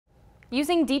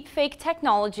Using deepfake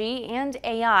technology and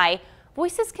AI,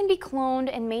 voices can be cloned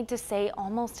and made to say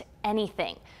almost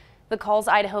anything. The calls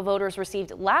Idaho voters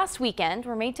received last weekend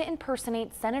were made to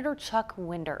impersonate Senator Chuck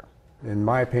Winder. In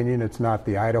my opinion, it's not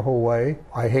the Idaho way.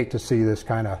 I hate to see this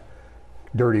kind of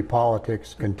dirty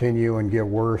politics continue and get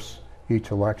worse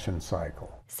each election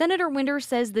cycle. Senator Winder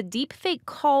says the deepfake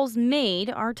calls made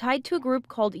are tied to a group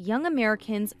called Young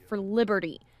Americans for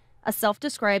Liberty, a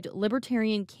self-described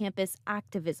libertarian campus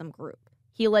activism group.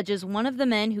 He alleges one of the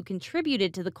men who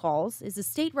contributed to the calls is a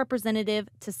state representative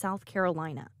to South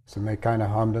Carolina. And they kind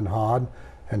of hummed and hawed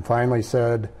and finally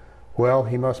said, well,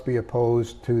 he must be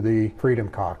opposed to the Freedom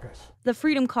Caucus. The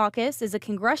Freedom Caucus is a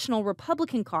congressional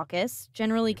Republican caucus,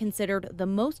 generally considered the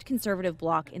most conservative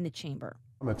bloc in the chamber.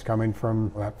 It's coming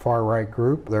from that far-right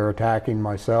group. They're attacking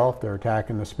myself, they're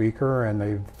attacking the Speaker, and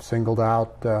they've singled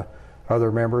out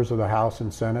other members of the House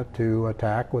and Senate to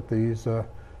attack with these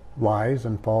lies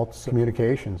and false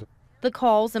communications. The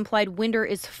calls implied Winder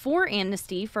is for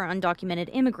amnesty for undocumented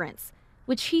immigrants,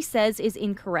 which he says is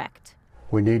incorrect.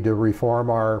 We need to reform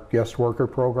our guest worker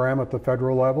program at the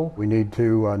federal level. We need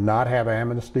to not have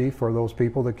amnesty for those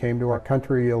people that came to our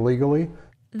country illegally.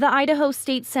 The Idaho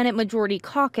State Senate Majority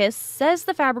Caucus says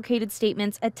the fabricated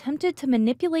statements attempted to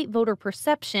manipulate voter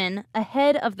perception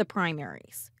ahead of the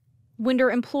primaries.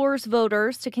 Winder implores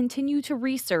voters to continue to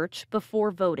research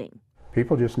before voting.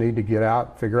 People just need to get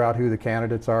out, figure out who the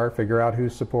candidates are, figure out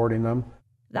who's supporting them.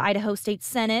 The Idaho State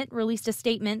Senate released a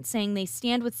statement saying they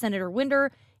stand with Senator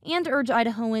Winder and urge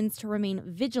Idahoans to remain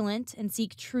vigilant and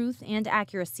seek truth and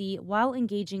accuracy while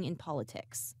engaging in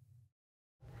politics.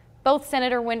 Both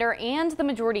Senator Winder and the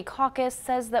Majority Caucus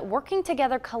says that working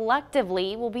together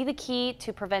collectively will be the key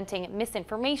to preventing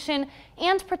misinformation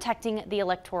and protecting the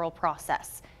electoral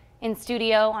process. In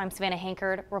studio, I'm Savannah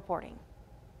Hankard reporting.